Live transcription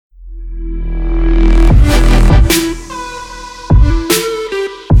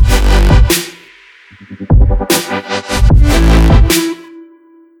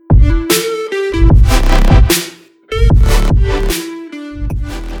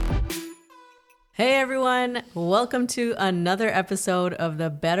Hey everyone, welcome to another episode of the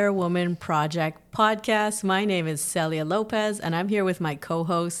Better Woman Project podcast. My name is Celia Lopez and I'm here with my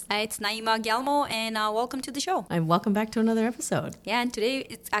co-host. It's Naima, Gyalmo, and welcome to the show. And welcome back to another episode. Yeah, and today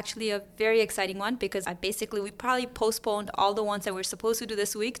it's actually a very exciting one because we probably postponed all the ones that we're supposed to do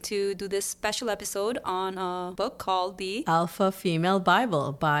this week to do this special episode on a book called The Alpha Female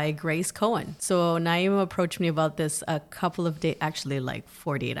Bible by Grace Cohen. So Naima approached me about this a couple of days, actually like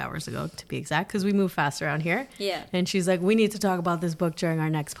 48 hours ago to be exact, because we move fast around here. Yeah. And she's like, we need to talk about this book during our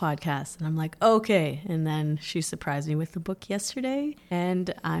next podcast. And I'm like, okay. And then she surprised me with the book yesterday.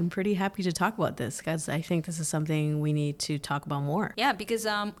 And I'm pretty happy to talk about this because I think this is something we need to talk about more. Yeah, because,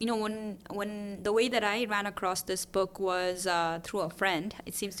 when the way that I ran across this book was through a friend.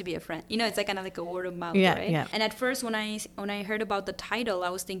 It seems to be a friend. It's like kind of like a word of mouth, right? Yeah. And at first when I heard about the title, I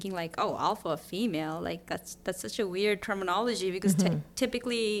was thinking like, oh, alpha female. Like that's such a weird terminology because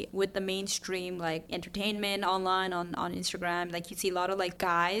typically with the mainstream like entertainment online on Instagram, like you see a lot of like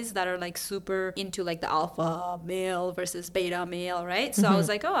guys that are like super into like the alpha male versus beta male, right? So I was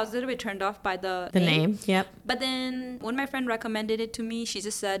like, I was a little bit turned off by the name. Yep. But then when my friend recommended it to me, she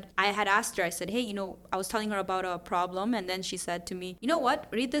just said, I had asked her, I said, hey, I was telling her about a problem, and then she said to me, you know what,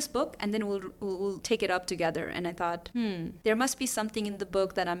 read this book and then we'll take it up together. And I thought, there must be something in the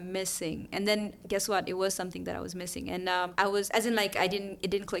book that I'm missing. And then guess what, it was something that I was missing. And I was, as in like, it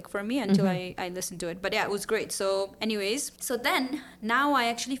didn't click for me until I listened to it. But yeah, it was great. So anyways, then now I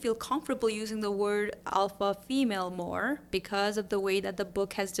actually feel comfortable using the word alpha female more because of the way that the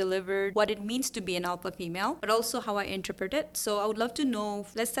book has delivered what it means to be an alpha female, but also how I interpret it. So I would love to know,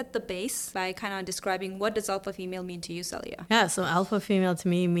 let's set the base by kind of describing what does alpha female mean to you, Celia? Yeah, so alpha female to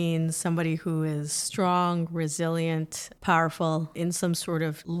me means somebody who is strong, resilient, powerful, in some sort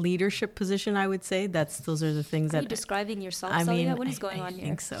of leadership position, I would say. Those are the things Are you describing yourself, I Celia? mean, What is going on here? I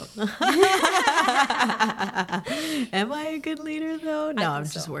think so. Am I a good leader though? No, I'm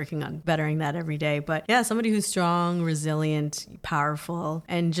just working on bettering that every day. But yeah, somebody who's strong, resilient, powerful,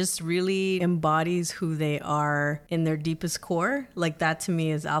 and just really embodies who they are in their deepest core. Like that to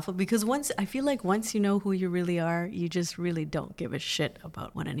me is alpha, because I feel like once you know who you really are, you just really don't give a shit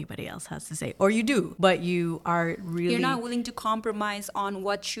about what anybody else has to say. Or you do, but you are really... You're not willing to compromise on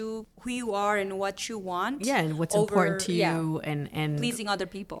who you are and what you want. Yeah, and what's important to you and pleasing other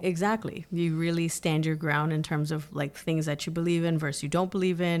people. Exactly. You really stand your ground in terms of like things that you believe in versus you don't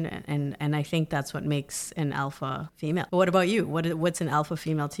believe in, and I think that's what makes an alpha female. But what about you? What's an alpha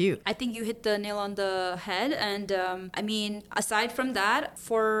female to you? I think you hit the nail on the head, and aside from that,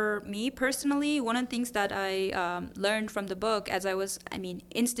 for me personally, one of the things that I learned from the book as I was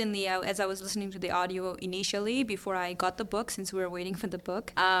listening to the audio initially before I got the book, since we were waiting for the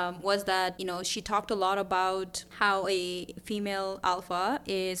book, was that she talked a lot about how a female alpha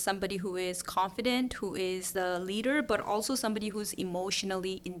is somebody who is confident, who is the leader, but also somebody who's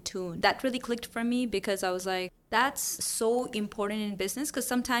emotionally in tune. That really clicked for me because I was like, that's so important in business, because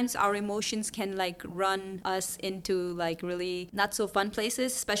sometimes our emotions can like run us into like really not so fun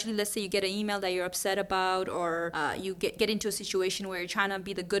places, especially let's say you get an email that you're upset about, or you get into a situation where you're trying to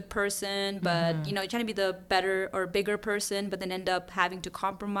be the good person, but you're trying to be the better or bigger person, but then end up having to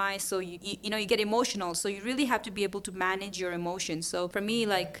compromise. So you get emotional. So you really have to be able to manage your emotions. So for me,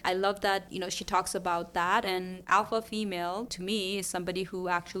 like I love that she talks about that, and alpha female to me is somebody who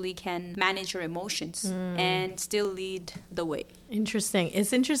actually can manage her emotions and still lead the way. Interesting.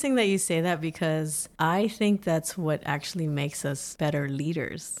 It's interesting that you say that because I think that's what actually makes us better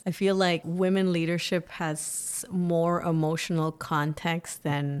leaders. I feel like women leadership has more emotional context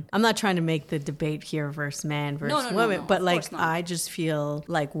than... I'm not trying to make the debate here versus man versus women, but like I just feel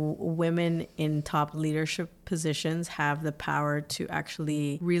like women in top leadership positions have the power to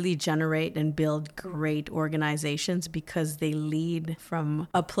actually really generate and build great organizations because they lead from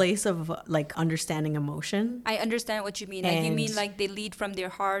a place of like understanding emotion. I understand what you mean. Like you mean like they lead from their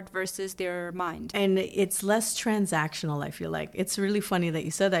heart versus their mind. And it's less transactional, I feel like. It's really funny that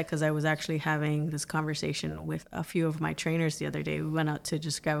you said that because I was actually having this conversation with a few of my trainers the other day. We went out to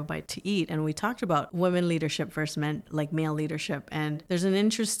just grab a bite to eat and we talked about women leadership versus men, like male leadership. And there's an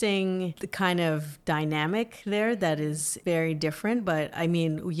interesting kind of dynamic there that is very different, but I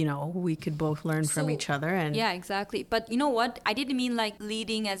mean, we could both learn from each other. And yeah, exactly. But you know what? I didn't mean like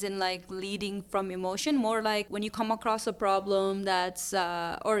leading as in like leading from emotion, more like when you come across a problem problem that's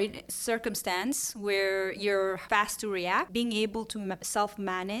or in a circumstance where you're fast to react, being able to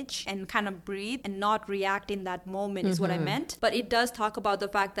self-manage and kind of breathe and not react in that moment is what I meant. But it does talk about the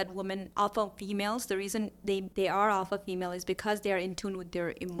fact that women, alpha females, the reason they are alpha female is because they are in tune with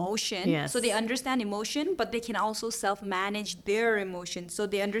their emotion. Yes. So they understand emotion, but they can also self-manage their emotions. So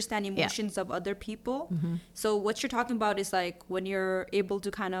they understand emotions of other people. So what you're talking about is like when you're able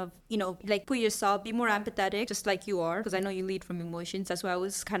to kind of, like put yourself, be more empathetic, just like you are, because I know you lead from emotions. That's why I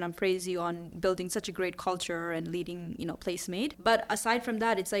was kind of praise you on building such a great culture and leading, Placemate. But aside from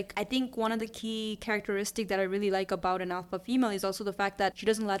that, it's like, I think one of the key characteristic that I really like about an alpha female is also the fact that she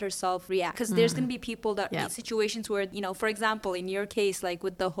doesn't let herself react. Because there's going to be people that, in situations where, for example, in your case, like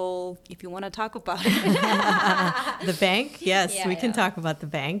with the whole, if you want to talk about it. The bank? Yes, we can talk about the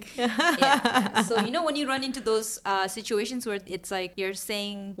bank. So, when you run into those situations where it's like you're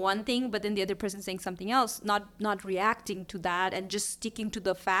saying one thing, but then the other person's saying something else, not reacting to that and just sticking to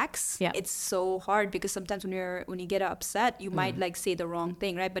the facts, it's so hard because sometimes when you get upset, you might like say the wrong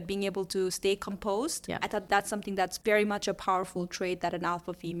thing, right? But being able to stay composed, I thought that's something that's very much a powerful trait that an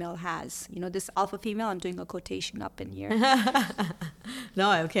alpha female has. This alpha female, I'm doing a quotation up in here.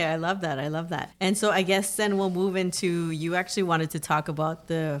 No, okay, I love that. And so I guess then we'll move into, you actually wanted to talk about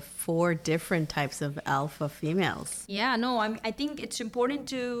the 4 different types of alpha females. Yeah, no, I think it's important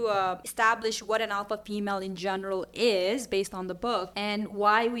to establish what an alpha female in general is based on the book and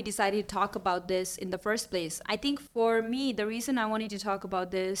why we decided to talk about this in the first place. I think for me, the reason I wanted to talk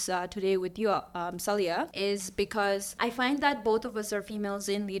about this today with you, Celia, is because I find that both of us are females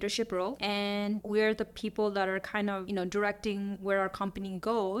in leadership role and we're the people that are kind of, directing where our company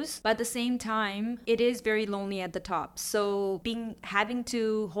goes. But at the same time, it is very lonely at the top. So having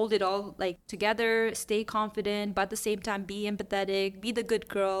to hold it all like together, stay confident, but at the same time be empathetic, be the good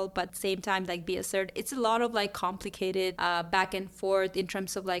girl, but at the same time like be assertive. It's a lot of like complicated back and forth in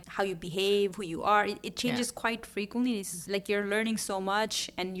terms of like how you behave, who you are. It changes quite frequently. It's like you're learning so much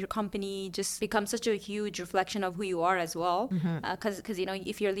and your company just becomes such a huge reflection of who you are as well. Because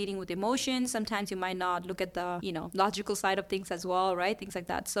if you're leading with emotions, sometimes you might not look at the logical side of things as well, right? Things like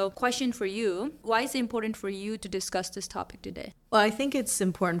that. So question for you, why is it important for you to discuss this topic today? Well, I think it's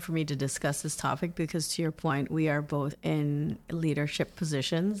important for me to discuss this topic because, to your point, we are both in leadership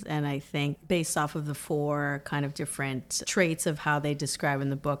positions. And I think based off of the 4 kind of different traits of how they describe in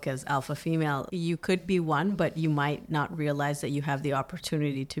the book as alpha female, you could be one, but you might not realize that you have the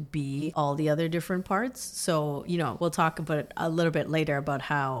opportunity to be all the other different parts. So, we'll talk about a little bit later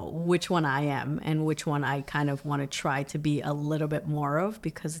about which one I am and which one I kind of want to try to be a little bit more of,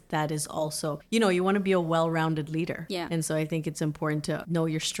 because that is also, you want to be a well-rounded leader. Yeah. And so I think it's important to know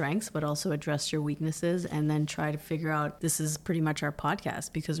your strengths, but also address your weaknesses and then try to figure out, this is pretty much our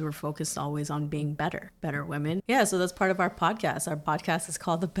podcast because we're focused always on being better women. Yeah. So that's part of our podcast. Our podcast is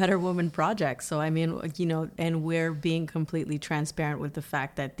called the Better Woman Project. So, I mean, and we're being completely transparent with the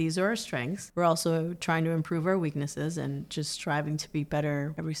fact that these are our strengths. We're also trying to improve our weaknesses and just striving to be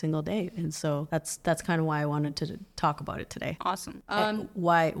better every single day. And so that's kind of why I wanted to talk about it today. Awesome.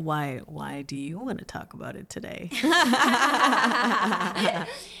 Why do you want to talk about it today?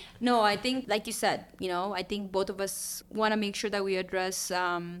 No, I think, like you said, I think both of us want to make sure that we address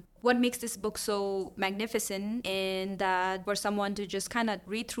what makes this book so magnificent, in that for someone to just kind of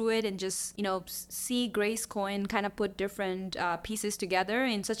read through it and just, see Grace Cohen kind of put different pieces together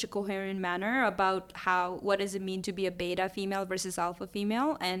in such a coherent manner about what does it mean to be a beta female versus alpha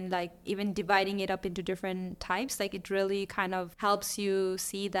female, and like even dividing it up into different types. Like it really kind of helps you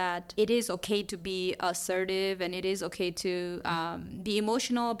see that it is okay to be assertive and it is okay to be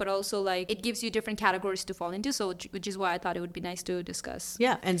emotional, but also like it gives you different categories to fall into. So which is why I thought it would be nice to discuss.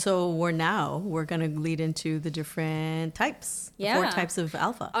 Yeah. And so we're going to lead into the different types, the 4 types of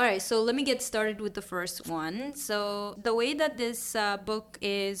alpha. All right, so let me get started with the first one. So the way that this book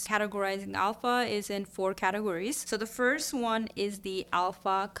is categorizing alpha is in 4 categories. So the first one is the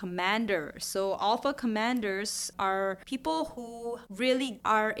alpha commander. So alpha commanders are people who really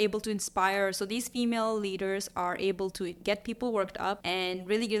are able to inspire. So these female leaders are able to get people worked up and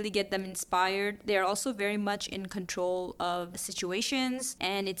really, really get them inspired. They're also very much in control of situations,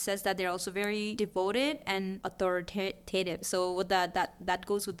 and it says that they're also very devoted and authoritative. So that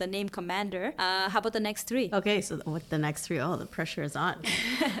goes with the name commander. How about the next 3? Okay, so with the next 3, the pressure is on.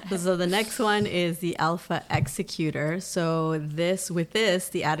 So the next one is the alpha executor. So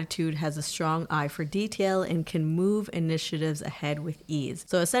the attitude has a strong eye for detail and can move initiatives ahead with ease.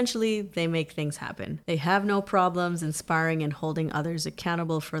 So essentially, they make things happen. They have no problems inspiring and holding others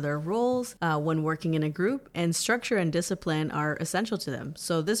accountable for their roles when working in a group, and structure and discipline are essential to them.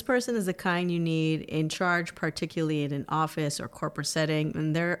 So this person is the kind you need in charge, particularly in an office or corporate setting,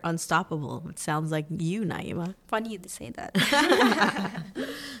 and they're unstoppable. It sounds like you, Naima. Funny to say that.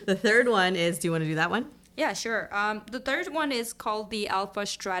 The third one is, do you want to do that one? Yeah, sure. The third one is called the alpha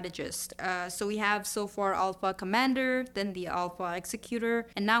strategist. So we have so far alpha commander, then the alpha executor,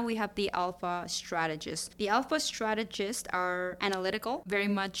 and now we have the alpha strategist. The alpha strategists are analytical, very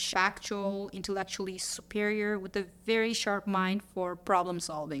much factual, intellectually superior, with a very sharp mind for problem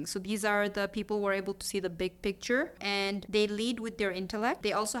solving. So these are the people who are able to see the big picture, and they lead with their intellect.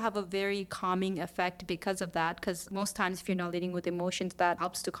 They also have a very calming effect because of that, because most times if you're not leading with emotions, that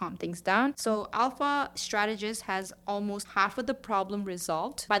helps to calm things down. So alpha strategist has almost half of the problem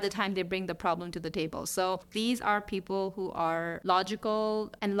resolved by the time they bring the problem to the table. So these are people who are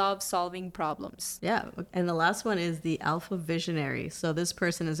logical and love solving problems. Yeah. And the last one is the alpha visionary. So this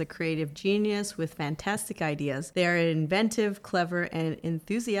person is a creative genius with fantastic ideas. They are inventive, clever, and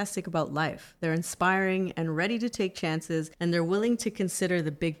enthusiastic about life. They're inspiring and ready to take chances, and they're willing to consider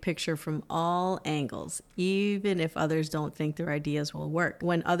the big picture from all angles, even if others don't think their ideas will work.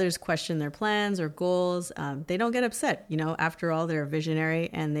 When others question their plans or goals, they don't get upset. After all, they're a visionary,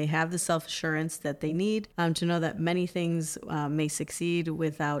 and they have the self-assurance that they need to know that many things may succeed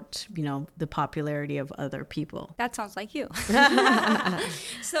without, the popularity of other people. That sounds like you.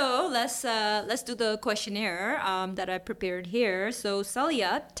 So let's do the questionnaire that I prepared here. So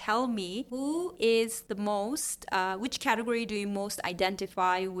Celia, tell me, who is the most, which category do you most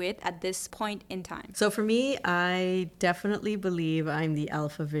identify with at this point in time? So for me, I definitely believe I'm the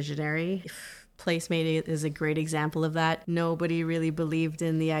alpha visionary. Placemate is a great example of that. Nobody really believed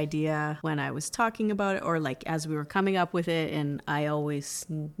in the idea when I was talking about it, or like as we were coming up with it, and I always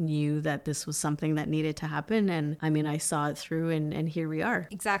knew that this was something that needed to happen, and I saw it through, and here we are.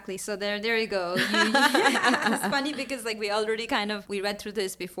 Exactly. So there you go. It's funny because we read through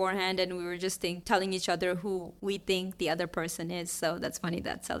this beforehand, and we were just telling each other who we think the other person is. So that's funny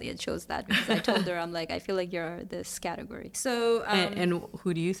that Celia chose that, because I told her, I'm like, I feel like you're this category. So and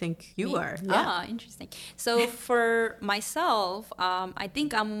who do you think you are? Yeah. Interesting. So for myself, I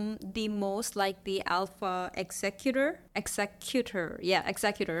think I'm the most like the alpha executor, because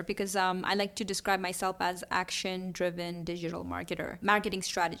I like to describe myself as action-driven digital marketing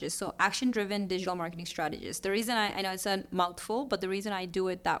strategist. So action-driven digital marketing strategist. The reason I know it's a mouthful, but the reason I do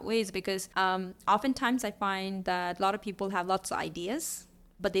it that way is because oftentimes I find that a lot of people have lots of ideas,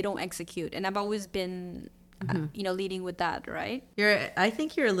 but they don't execute. And I've always been leading with that, right? I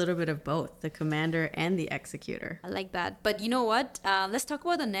think you're a little bit of both, the commander and the executor. I like that. But you know what? Let's talk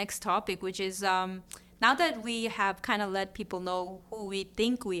about the next topic, which is now that we have kind of let people know who we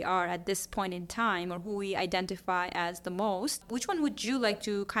think we are at this point in time, or who we identify as the most, which one would you like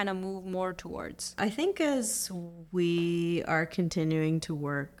to kind of move more towards? I think as we are continuing to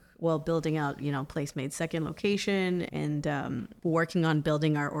work, building out, Placemate's second location, and working on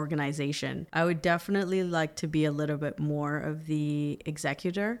building our organization, I would definitely like to be a little bit more of the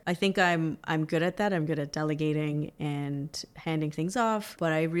executor. I think I'm good at that. I'm good at delegating and handing things off,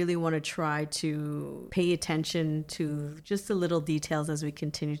 but I really want to try to pay attention to just the little details as we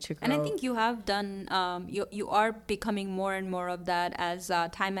continue to grow. And I think you have done, you are becoming more and more of that as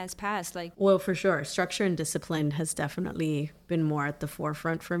time has passed. Well, for sure. Structure and discipline has definitely been more at the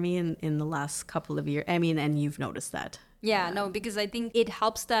forefront for me in the last couple of years. And you've noticed that. Yeah, no, because I think it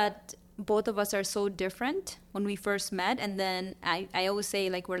helps that both of us are so different when we first met, and then I always say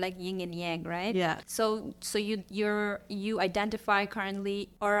we're like yin and yang, right? Yeah. So you identify currently,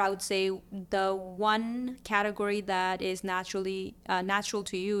 or I would say the one category that is natural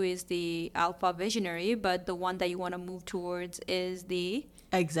to you is the alpha visionary, but the one that you want to move towards is the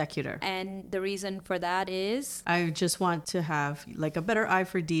executor. And the reason for that is? I just want to have a better eye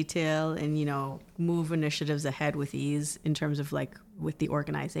for detail and, move initiatives ahead with ease in terms of with the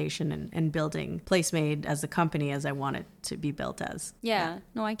organization and building Placemate as a company as I want it to be built as. Yeah.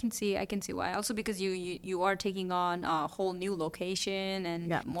 No, I can see why. Also because you are taking on a whole new location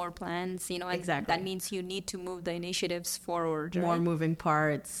and more plans, and exactly. That means you need to move the initiatives forward. More right? moving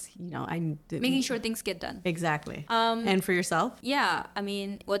parts, making sure things get done. Exactly. And for yourself? Yeah.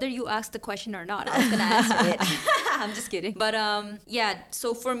 Whether you ask the question or not, I was going to answer it. I'm just kidding. But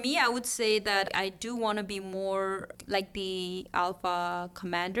so for me, I would say that I do want to be more like the alpha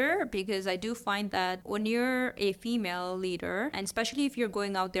commander, because I do find that when you're a female leader, and especially if you're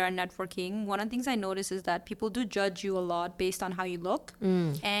going out there and networking, one of the things I notice is that people do judge you a lot based on how you look.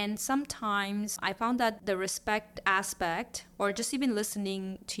 And sometimes I found that the respect aspect, or just even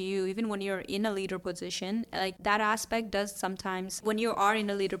listening to you, even when you're in a leader position, that aspect does sometimes, when you are in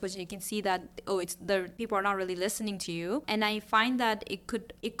a leader position, you can see that, it's the people are not really listening listening to you, and I find that it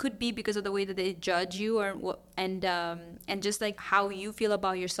could be because of the way that they judge you, or what, and just like how you feel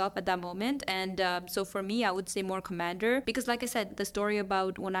about yourself at that moment. And so for me, I would say more commander, because like I said, the story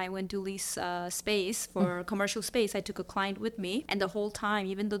about when I went to lease space for commercial space, I took a client with me, and the whole time,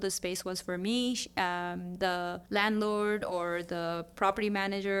 even though the space was for me, the landlord or the property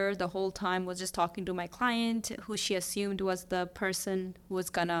manager the whole time was just talking to my client, who she assumed was the person who was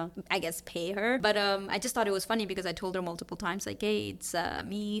gonna, I guess, pay her. But I just thought it was funny because I told her multiple times, like, hey, it's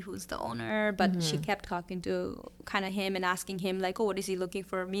me who's the owner. But she kept talking to kind of him and asking him, like, oh, what is he looking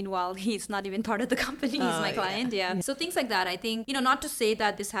for? Meanwhile, he's not even part of the company. He's my client. Yeah. So things like that, I think, not to say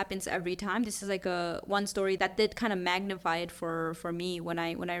that this happens every time. This is like one story that did kind of magnify it for me when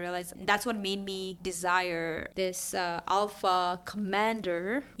I realized that's what made me desire this alpha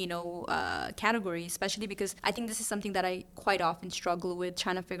commander, category, especially because I think this is something that I quite often struggle with,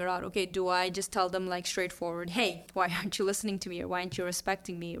 trying to figure out, okay, do I just tell them like straightforward, hey, why aren't you listening to me, or why aren't you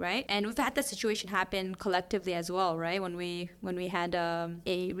respecting me, right? And we've had that situation happen collectively as well, right? When we had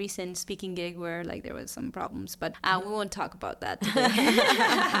a recent speaking gig where like there was some problems, but we won't talk about that today.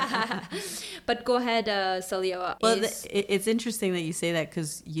 But go ahead, Celia. Well, it's interesting that you say that,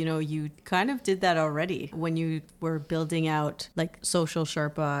 because you kind of did that already when you were building out like social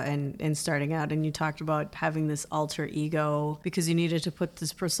Sherpa and starting out, and you talked about having this alter ego because you needed to put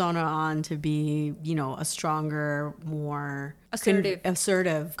this persona on to be a stronger, more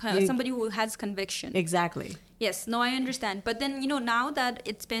assertive kind of somebody who has conviction. Exactly. Yes, no, I understand. But then, now that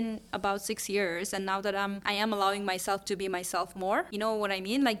it's been about 6 years, and now that I am allowing myself to be myself more, you know what I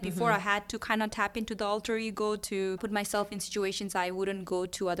mean? Like before, I had to kind of tap into the alter ego to put myself in situations I wouldn't go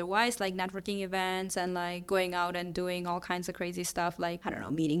to otherwise, like networking events and like going out and doing all kinds of crazy stuff, like, I don't know,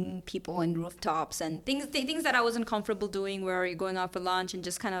 meeting people in rooftops and things that I wasn't comfortable doing, where you're going out for lunch and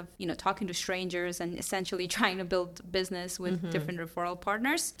just kind of, talking to strangers and essentially trying to build business with different referral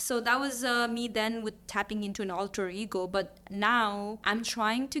partners. So that was me then with tapping into an alter ego. But now I'm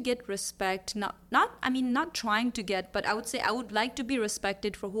trying to get respect, not trying to get, but I would say I would like to be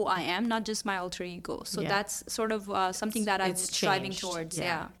respected for who I am, not just my alter ego. So that's sort of something that I'm striving towards.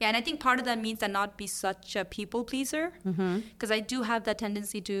 Yeah. And I think part of that means that not be such a people pleaser, because I do have that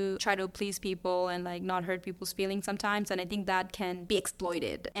tendency to try to please people and like not hurt people's feelings sometimes, and I think that can be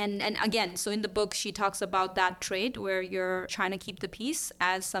exploited. And again, so in the book she talks about that trait where you're trying to keep the peace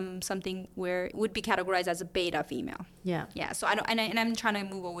as something where it would be categorized as a beta female. Yeah. So I'm trying to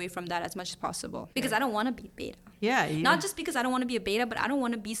move away from that as much as possible, because I don't want to be beta. Not just because I don't want to be a beta, but I don't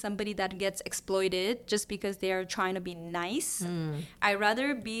want to be somebody that gets exploited just because they're trying to be nice. I'd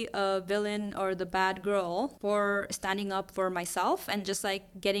rather be a villain or the bad girl for standing up for myself and just like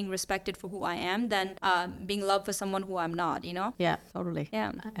getting respected for who I am than being loved for someone who I'm not, Yeah, totally.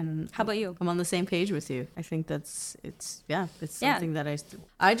 Yeah. And how about you? I'm on the same page with you. I think it's something that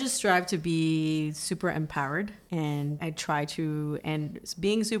I just strive to be super empowered, and I try to, and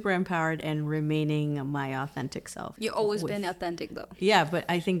being super empowered and remaining my authentic self. You've always been authentic though. Yeah, but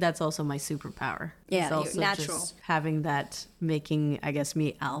I think that's also my superpower. Yeah, it's also you're natural. Just having that, making, I guess,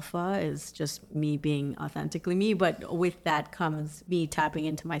 me alpha is just me being authentically me, but with that comes me tapping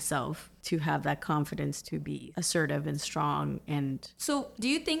into myself to have that confidence to be assertive and strong. And so do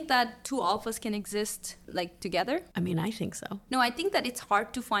you think that two alphas can exist like together? I mean, I think so. No, I think that it's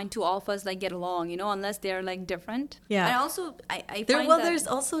hard to find two alphas like get along, unless they're like different. Yeah. And also I find that there's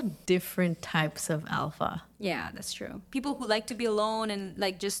also different types of alpha. Yeah, that's true. People who like to be alone and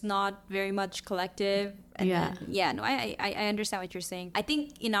like just not very much collective. And I understand what you're saying. I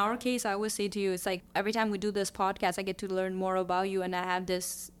think in our case, I always say to you, it's like every time we do this podcast, I get to learn more about you, and I have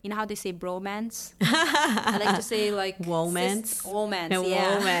this, how they say bromance? I like to say like womance. Womance,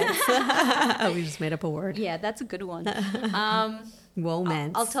 yeah. Womance. We just made up a word. Yeah, that's a good one.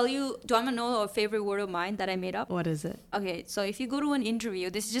 Womance. I'll tell you, do you want to know a favorite word of mine that I made up? What is it? Okay, so if you go to an interview,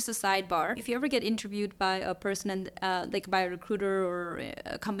 this is just a sidebar. If you ever get interviewed by a person, and like by a recruiter or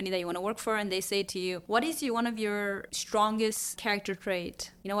a company that you want to work for, and they say to you, what is one of your strongest character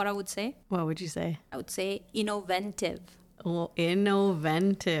trait? You know what I would say? What would you say? I would say innovative. Oh,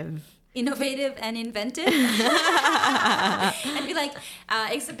 innovative. Innovative and inventive. I'd be like,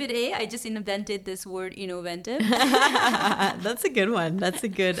 exhibit A, I just invented this word innovative. That's a good one. That's a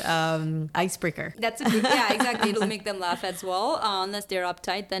good icebreaker. That's a good, yeah, exactly. It'll make them laugh as well. Unless they're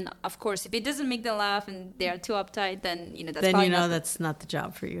uptight, then of course, if it doesn't make them laugh and they're too uptight, then that's then probably that's not the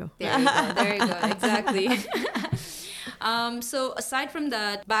job for you. There you go. Exactly. So aside from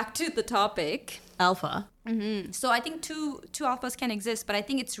that, back to the topic. alpha. Mm-hmm. So I think two alphas can exist, but I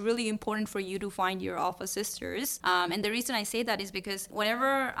think it's really important for you to find your alpha sisters. And the reason I say that is because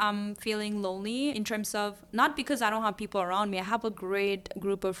whenever I'm feeling lonely, in terms of, not because I don't have people around me, I have a great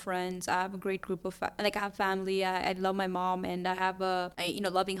group of friends. I have a great group of I have family. I love my mom, and I have a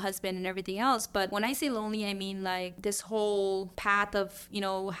loving husband and everything else. But when I say lonely, I mean like this whole path of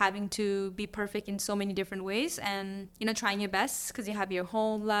having to be perfect in so many different ways, and trying your best because you have your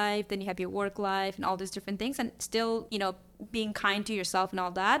home life, then you have your work life, and all these different things, and still being kind to yourself and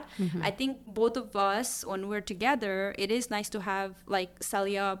all that. Mm-hmm. I think both of us, when we're together, it is nice to have like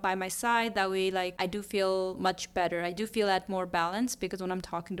Celia by my side. That way, like, I do feel much better. I do feel at more balance because when I'm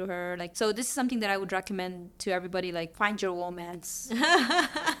talking to her, like, so this is something that I would recommend to everybody, like, find your romance.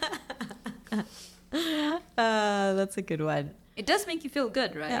 That's a good one. It does make you feel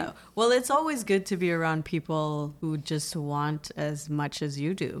good, right? Yeah. Well, it's always good to be around people who just want as much as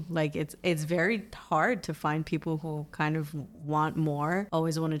you do. Like, it's very hard to find people who kind of want more,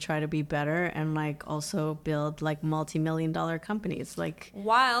 always want to try to be better, and like also build like multi-million-dollar companies. Like,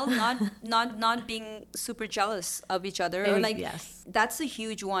 while not being super jealous of each other, or like, yes, that's a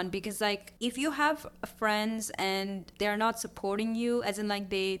huge one, because like if you have friends and they're not supporting you, as in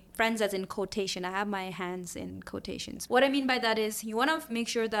like friends as in quotation, I have my hands in quotations. What I mean by that is you want to make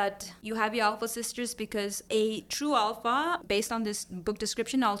sure that you have your alpha sisters, because a true alpha, based on this book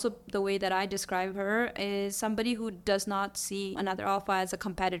description, also the way that I describe her, is somebody who does not see another alpha as a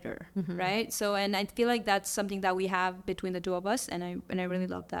competitor, mm-hmm. right? So, and I feel like that's something that we have between the two of us, and I really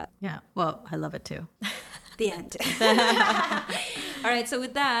love that. Yeah, well, I love it too. The end. All right, so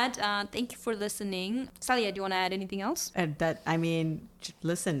with that, thank you for listening. Celia, do you want to add anything else?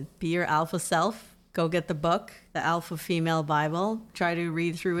 Listen, be your alpha self. Go get the book, The Alpha Female Bible. Try to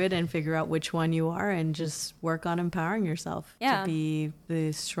read through it and figure out which one you are, and just work on empowering yourself to be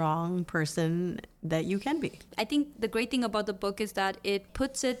the strong person that you can be. I think the great thing about the book is that it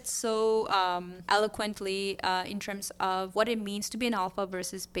puts it so eloquently in terms of what it means to be an alpha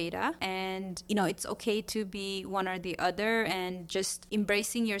versus beta. And, it's okay to be one or the other, and just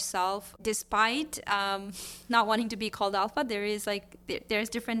embracing yourself despite not wanting to be called alpha. There's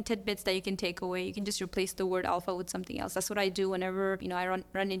different tidbits that you can take away. You can just replace the word alpha with something else. That's what I do whenever, I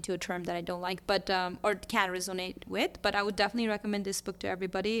run into a term that I don't like, but or can't resonate with. But I would definitely recommend this book to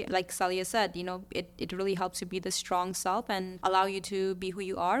everybody. Like Celia said, it really helps you be the strong self and allow you to be who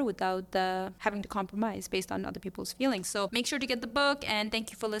you are without having to compromise based on other people's feelings. So make sure to get the book, and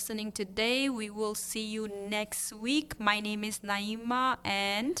thank you for listening today. We will see you next week. My name is Naima,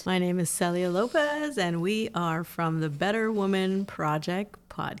 and my name is Celia Lopez, and we are from the Better Woman Project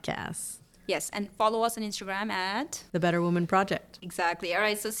podcast. Yes, and follow us on Instagram at The Better Woman Project. Exactly. All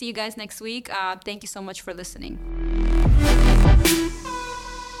right, so see you guys next week. Thank you so much for listening.